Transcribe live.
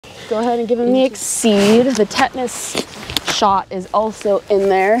go ahead and give him the Exceed. The tetanus shot is also in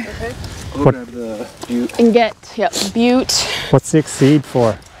there. Okay. We'll grab the Butte. And get, yep, Butte. What's the Exceed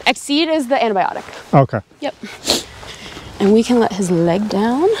for? Exceed is the antibiotic. Okay. Yep. And we can let his leg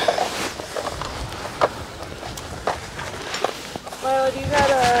down. Well, you got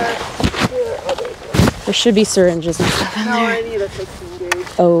There should be syringes and stuff in there. No, I need a 16 gauge.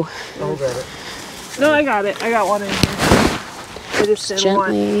 Oh. I'll grab it. No, I got it. I got one in here. I just didn't Gently.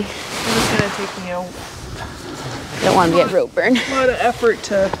 want. It's just gonna take me a Don't want to get rope burn. lot of effort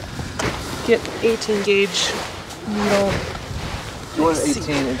to get 18 gauge needle. You want an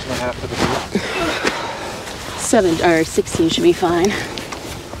 18.5 for the Butte? 7 or 16 should be fine.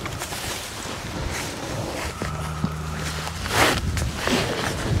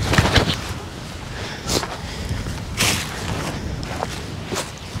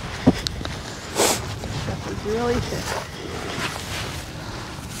 Really thick.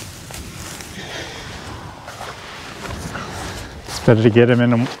 It's better to get him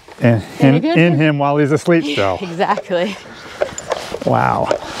in him while he's asleep still. Exactly. Wow.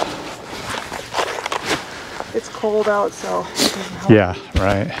 It's cold out, so it doesn't help. Yeah,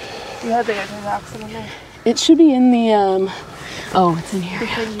 right. You had the antioxidant in there. It should be in the, oh, it's in here. The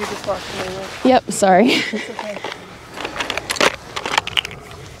thing you just walked away with. Yep, sorry. It's okay.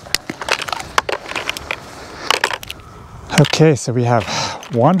 Okay, so we have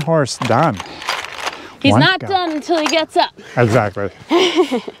one horse done. He's One not guy. done until he gets up. Exactly.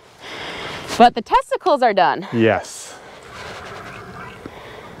 But the testicles are done. Yes.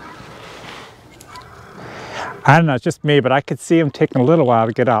 I don't know, it's just me, but I could see him taking a little while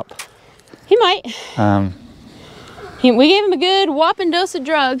to get up. He might. We gave him a good whopping dose of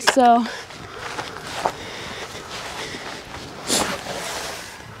drugs, so.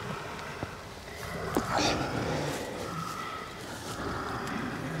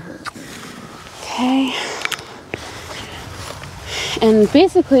 Okay. And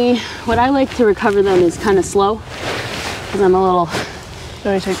basically, what I like to recover them is kind of slow, because I'm a little. Do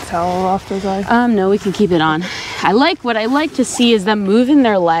I take the towel off those eyes? No, we can keep it on. What I like to see is them moving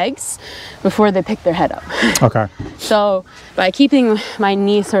their legs before they pick their head up. Okay. So by keeping my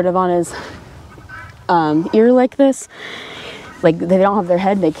knee sort of on his ear like this, like they don't have their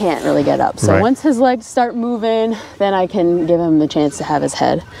head, they can't really get up. So Right. once his legs start moving, then I can give him the chance to have his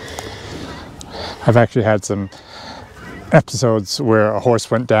head. I've actually had some episodes where a horse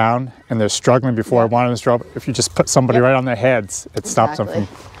went down and they're struggling before I wanted them to struggle. If you just put somebody Yep. right on their heads, it stops them Exactly.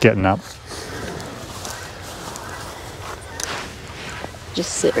 from getting up.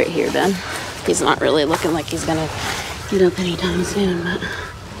 Just sit right here, Ben. He's not really looking like he's gonna get up anytime soon, but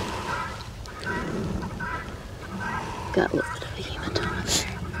got a little bit of a hematoma there.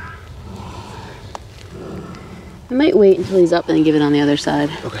 I might wait until he's up and then give it on the other side.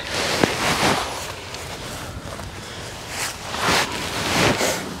 Okay.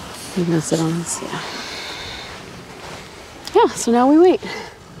 He's gonna sit on his, yeah. Yeah, so now we wait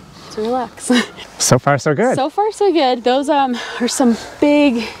to relax. So far, so good. So far, so good. Those are some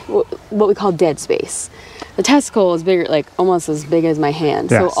big, what we call dead space. The testicle is bigger, like almost as big as my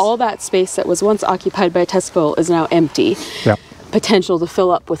hand. Yes. So all that space that was once occupied by a testicle is now empty. Yep. Potential to fill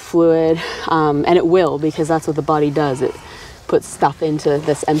up with fluid, and it will, because that's what the body does. It puts stuff into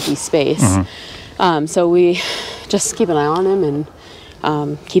this empty space. Mm-hmm. So we just keep an eye on him and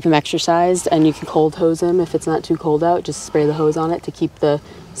keep him exercised, and you can cold hose him if it's not too cold out. Just spray the hose on it to keep the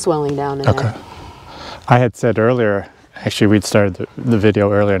swelling down in there. I had said earlier, actually we'd started the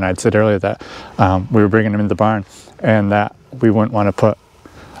video earlier, and I'd said earlier that we were bringing them in the barn and that we wouldn't want to put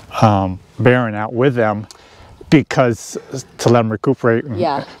Baron out with them because to let him recuperate.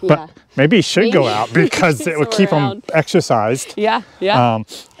 Yeah, But yeah. maybe he should go out because Keeps it would him keep him around. exercised. Yeah, yeah.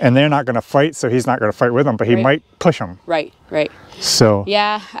 And they're not going to fight, so he's not going to fight with them, but he Right. might push him. Right, right. So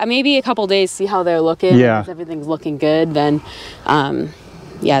Yeah, maybe a couple days, see how they're looking. Yeah. If everything's looking good, then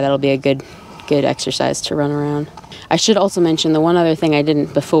yeah, that'll be a good exercise to run around. I should also mention the one other thing I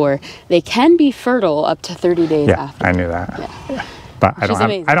didn't before. They can be fertile up to 30 days yeah, after. I knew that. Yeah. But I Which is don't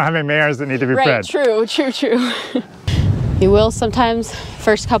amazing. have any mares that need to be Right, bred. true. You will sometimes,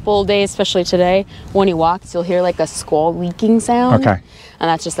 first couple days, especially today, when he walks, you'll hear like a squall leaking sound. Okay. And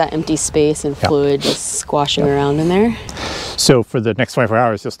that's just that empty space and fluid just squashing around in there. So for the next 24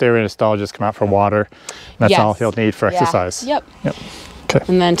 hours, he'll stay in his stall, just come out for water. That's Yes. all he'll need for Yeah. exercise. Yep. Yep. Okay.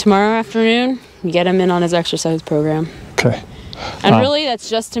 And then tomorrow afternoon, you get him in on his exercise program. Okay. And really, that's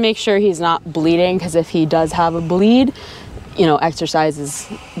just to make sure he's not bleeding, because if he does have a bleed, you know, exercise is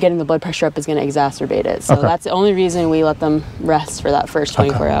getting the blood pressure up is going to exacerbate it. So Okay. that's the only reason we let them rest for that first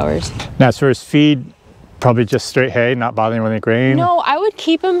 24 hours. Now, as far as feed, Probably just straight hay, not bothering with any grain. No, I would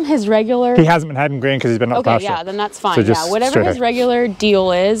keep him his regular. He hasn't been having grain because he's been up pasture. Okay, yeah, then that's fine. So Yeah, whatever his regular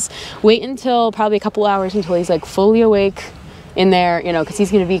deal is, wait until probably a couple hours until he's like fully awake in there, you know, because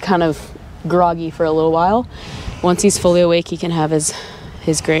he's going to be kind of groggy for a little while. Once he's fully awake, he can have his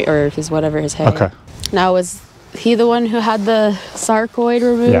grain or his whatever, his hay. Okay. Now, was he the one who had the sarcoid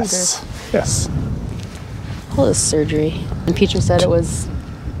removed? Yes. Yes. All this surgery. And Petra said it was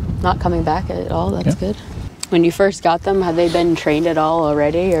not coming back at all. That's good. When you first got them, had they been trained at all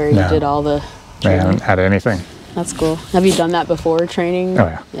already, or you did all the training? They haven't had anything. That's cool. Have you done that before, training? Oh,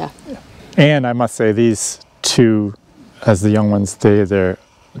 yeah. Yeah. And I must say, these two, as the young ones, they're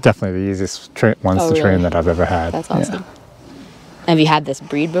definitely the easiest ones to train that I've ever had. That's awesome. Yeah. Have you had this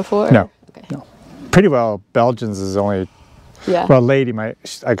breed before? No. Okay. No. Pretty well, Belgians is only... Yeah. Well, Lady,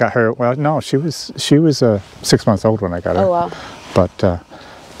 I got her. Well, no, she was 6 months old when I got her. Oh, wow. But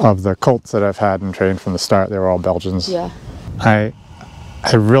of the colts that I've had and trained from the start, they were all Belgians. Yeah. I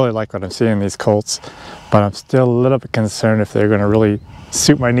really like what I'm seeing in these colts, but I'm still a little bit concerned if they're going to really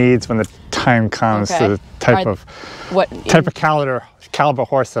suit my needs when the time comes to the type of caliber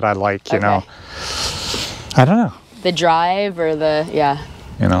horse that I like. You know, I don't know. The drive or the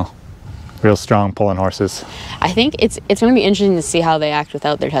You know, real strong pulling horses. I think it's going to be interesting to see how they act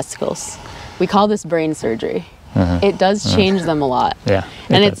without their testicles. We call this brain surgery. It does change them a lot. Yeah.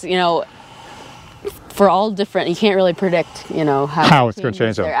 And it's, you know, for all different, you can't really predict, you know, how it's going to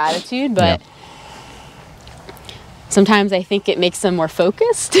change their attitude, but sometimes I think it makes them more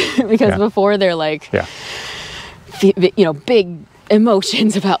focused because before they're like, you know, big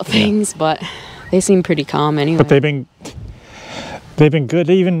emotions about things, but they seem pretty calm anyway. But they've been good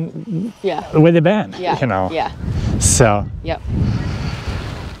even the way they've been, you know. Yeah. So. Yep.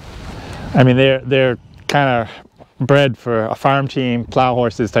 I mean, they're kind of bred for a farm team, plow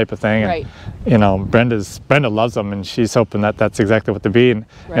horses type of thing. And, you know, Brenda loves them, and she's hoping that that's exactly what they'll be.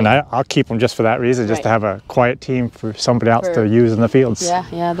 And I'll keep them just for that reason, just to have a quiet team for somebody else to use in the fields.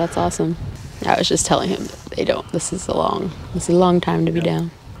 Yeah, that's awesome. I was just telling him that they don't. This is a long time to be down.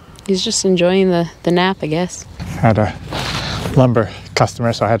 He's just enjoying the nap, I guess. Had a lumber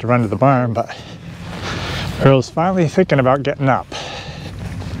customer, so I had to run to the barn, but Earl's finally thinking about getting up.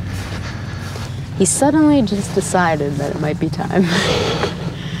 He suddenly just decided that it might be time.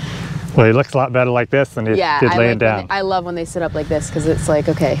 Well, he looks a lot better like this than he did laying down. I love when they sit up like this because it's like,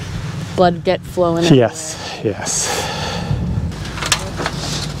 okay, blood get flowing. Yes, yes.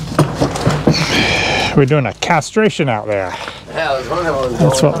 We're doing a castration out there. Yeah, I was wondering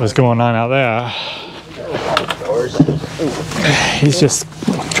That's what was going on out there. He's just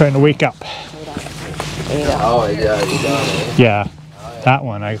trying to wake up. There you go. Oh, yeah, you got it. Yeah, that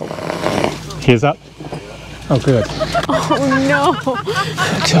one. He's up. Oh, good. Oh, no.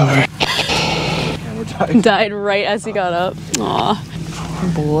 It's over. Died right as he got up. Aw.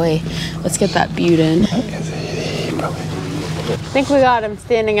 Oh, boy. Let's get that butte in. I think we got him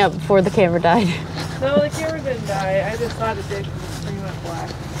standing up before the camera died. No, the camera didn't die. I just saw the dick and the screen went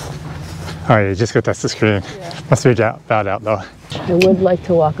black. Oh, you just got that's the screen. Yeah. Must be bad out though. I would like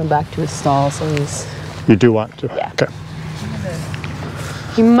to walk him back to his stall so he's... You do want to? Yeah. Okay.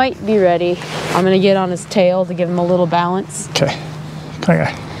 He might be ready. I'm going to get on his tail to give him a little balance. Okay.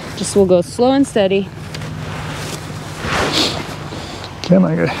 Okay. Just we'll go slow and steady. Come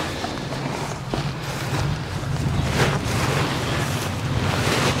on, guy.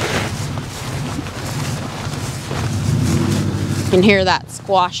 You can hear that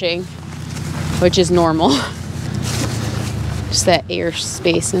squashing, which is normal. Just that air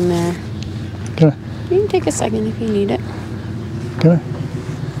space in there. Okay. You can take a second if you need it. Come here.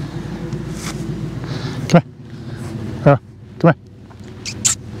 Come here. Oh, come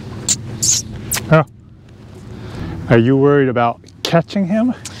here. Oh. Are you worried about catching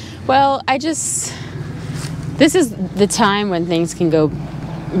him? Well, this is the time when things can go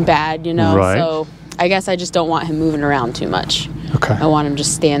bad, you know? Right. So I guess I just don't want him moving around too much. Okay. I want him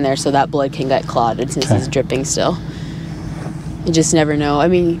just stand there so that blood can get clotted since he's dripping still. You just never know. I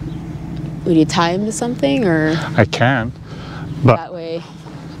mean, would you tie him to something or? I can, but that way.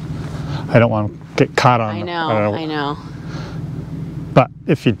 I don't want him to get caught on. I know. But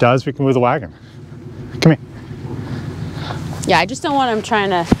if he does, we can move the wagon. Come here. Yeah, I just don't want him trying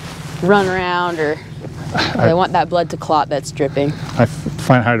to run around or I want that blood to clot that's dripping. I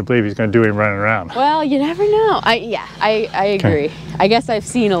find it hard to believe he's going to do him running around. Well, you never know. I agree. Okay. I guess I've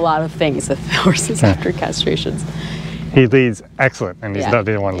seen a lot of things with horses after castrations. He leads excellent, and he's not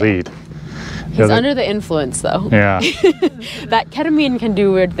the one lead. He's under the influence, though. Yeah. That ketamine can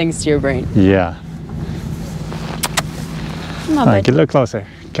do weird things to your brain. Yeah. Not All right, get a little closer.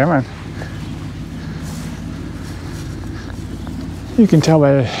 Come on. You can tell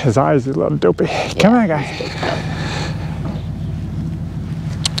by his eyes he's a little dopey. Come on, guy.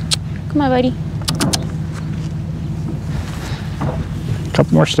 Come on, buddy.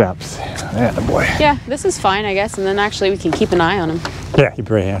 Couple more steps. Yeah, boy. Yeah, this is fine, I guess, and then actually we can keep an eye on him. Yeah,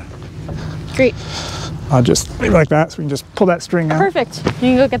 keep it right here. Great. I'll just leave it like that so we can just pull that string out. Perfect. You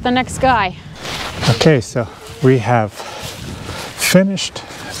can go get the next guy. Okay, so we have finished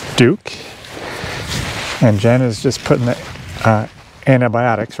Duke, and Jen is just putting the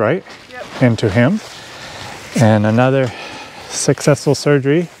antibiotics, right, into him. And another successful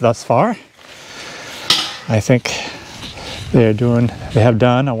surgery thus far. I think they have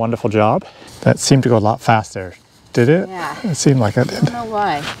done a wonderful job. That seemed to go a lot faster, did it? Yeah. It seemed like it I did. don't know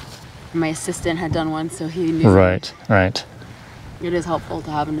why. My assistant had done one, so he knew. Right, right. It is helpful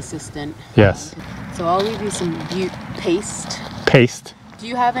to have an assistant. Yes. So I'll leave you some butte paste. Paste. Do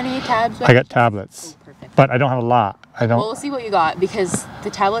you have any tabs? I got tablets, Oh, perfect. but I don't have a lot. I don't. Well, we'll see what you got, because the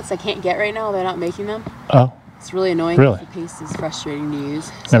tablets I can't get right now. They're not making them. Oh, It's really annoying. Really? The paste is frustrating to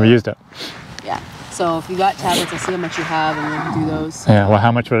use. never used it. Yeah. So if you got tablets, I'll see how much you have, and we'll do those. Yeah. Well,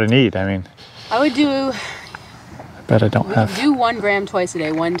 how much would I need? I mean, I would do. I bet I don't We have. could do 1 gram twice a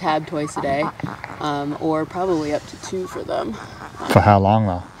day, 1 tab twice a day, or probably up to 2 for them. For how long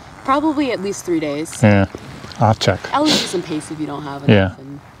though? Probably at least 3 days. Yeah, I'll check. I'll leave you some paste if you don't have Yeah. enough.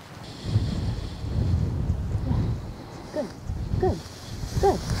 And... Good, good,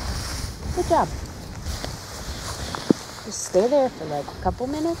 good. Good job. Just stay there for like a couple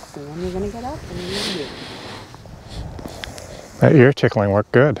minutes, and then you're gonna get up and you're gonna do it. That ear tickling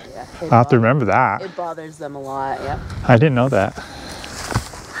worked good. Yeah, I'll have to remember that. It bothers them a lot. Yep. I didn't know that.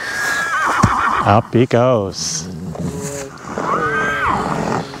 Up he goes.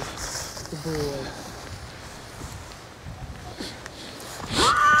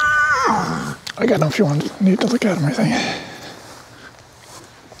 I got no if you need to look at him or anything.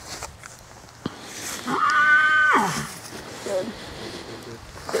 Good.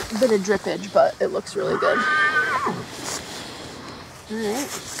 Bit of drippage, but it looks really good. All right.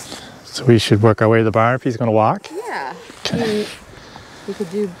 So we should work our way to the barn if he's going to walk. Yeah. Okay. You could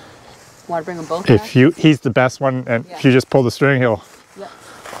do. Want to bring them both? If he's the best one, and if you just pull the string, he'll. Yep.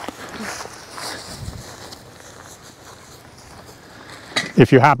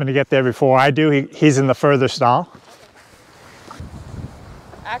 If you happen to get there before I do, he's in the further stall.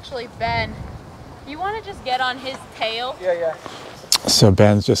 Actually, Ben, you want to just get on his tail? Yeah, yeah. So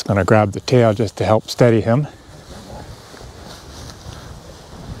Ben's just going to grab the tail just to help steady him.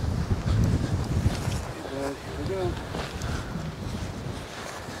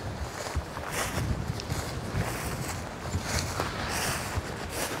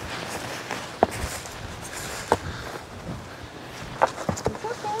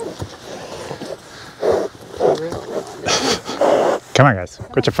 Come on, guys.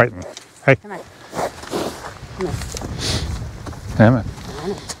 Quit your fighting. Hey. Come on. Come on. Come on.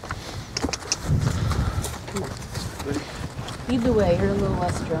 Come on. Lead the way. You're a little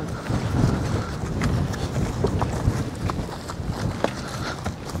less drunk.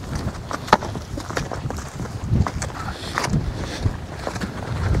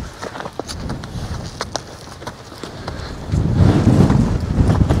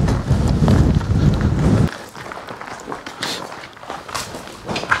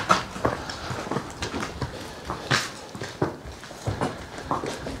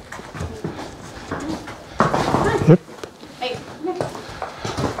 Yep. Hey.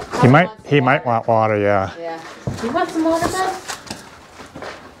 He might want water, yeah. Yeah. You want some water, Ben?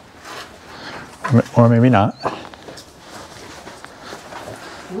 Or maybe not.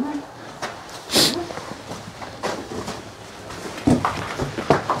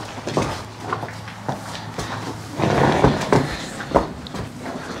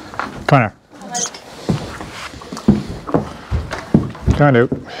 Come on here. Come on,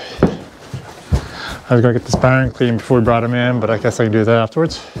 Duke. I was gonna get this barn clean before we brought him in, but I guess I can do that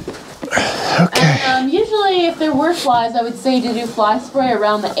afterwards. Okay. Usually, if there were flies, I would say to do fly spray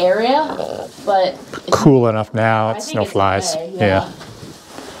around the area, but Cool enough now. I It's think no it's flies. okay, Yeah.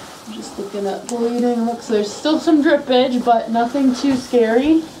 I'm just looking at bleeding. Looks there's still some drippage, but nothing too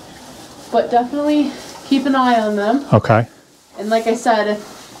scary. But definitely keep an eye on them. Okay. And like I said,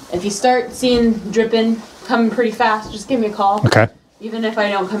 if you start seeing dripping coming pretty fast, just give me a call. Okay. Even if I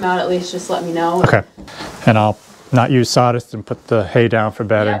don't come out, at least just let me know. Okay. And I'll not use sawdust and put the hay down for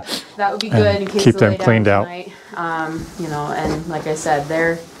bedding. Yep, that would be good in case keep they them lay down cleaned out. tonight. You know, and like I said,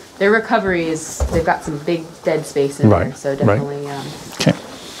 their recovery is, they've got some big dead space in there, Right, so right. definitely. Okay.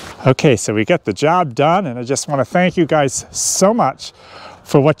 Okay, so we got the job done, and I just want to thank you guys so much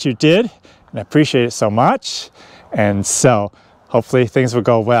for what you did, and I appreciate it so much. And so hopefully things will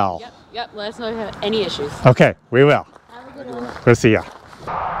go well. Yep, let us know if you have any issues. Okay, we will. Have a good one. We'll see ya.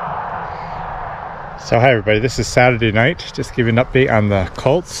 So hi everybody, this is Saturday night. Just giving an update on the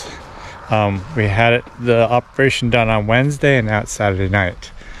Colts. We had the operation done on Wednesday and now it's Saturday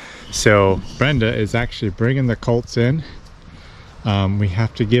night. So Brenda is actually bringing the Colts in. We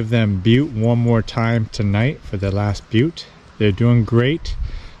have to give them bute one more time tonight for their last bute. They're doing great.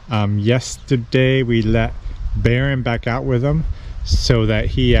 Yesterday we let Baron back out with them so that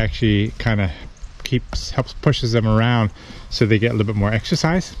he actually kind of pushes them around so they get a little bit more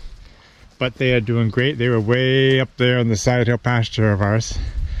exercise. But they are doing great. They were way up there on the side hill pasture of ours.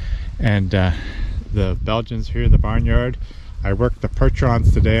 And the Belgians here in the barnyard. I worked the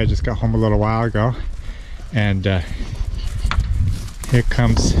Percherons today. I just got home a little while ago. And here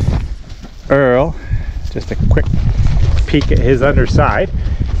comes Earl. Just a quick peek at his underside.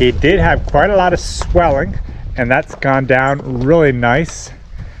 He did have quite a lot of swelling, and that's gone down really nice,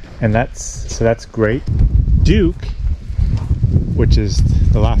 and that's great. Duke, which is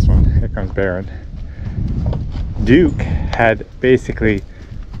the last one, here comes Baron. Duke had basically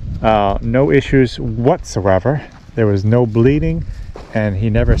no issues whatsoever. There was no bleeding, and he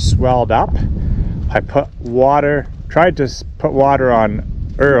never swelled up. I tried to put water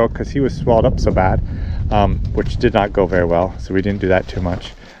on Earl because he was swelled up so bad, which did not go very well, so we didn't do that too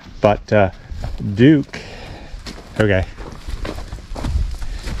much. But Duke, okay.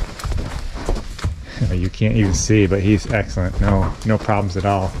 You can't even see, but he's excellent. No problems at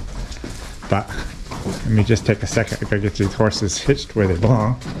all. But let me just take a second to go get these horses hitched where they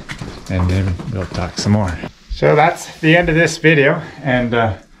belong, and then we'll talk some more. So that's the end of this video,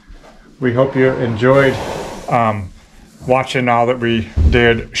 and we hope you enjoyed watching all that we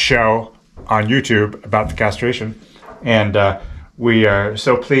did show on YouTube about the castration. And we are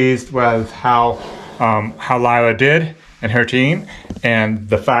so pleased with how Lila did and her team, and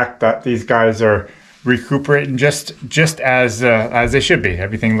the fact that these guys are recuperating just as they should be.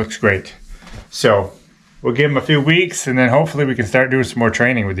 Everything looks great. So we'll give them a few weeks, and then hopefully we can start doing some more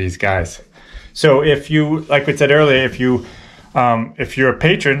training with these guys. So if you, like we said earlier, if you're a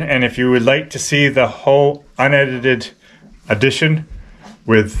patron and if you would like to see the whole unedited edition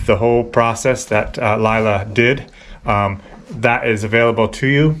with the whole process that Lila did, that is available to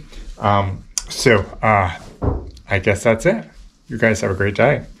you. So I guess that's it. You guys have a great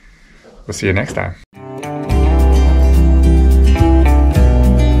day. We'll see you next time.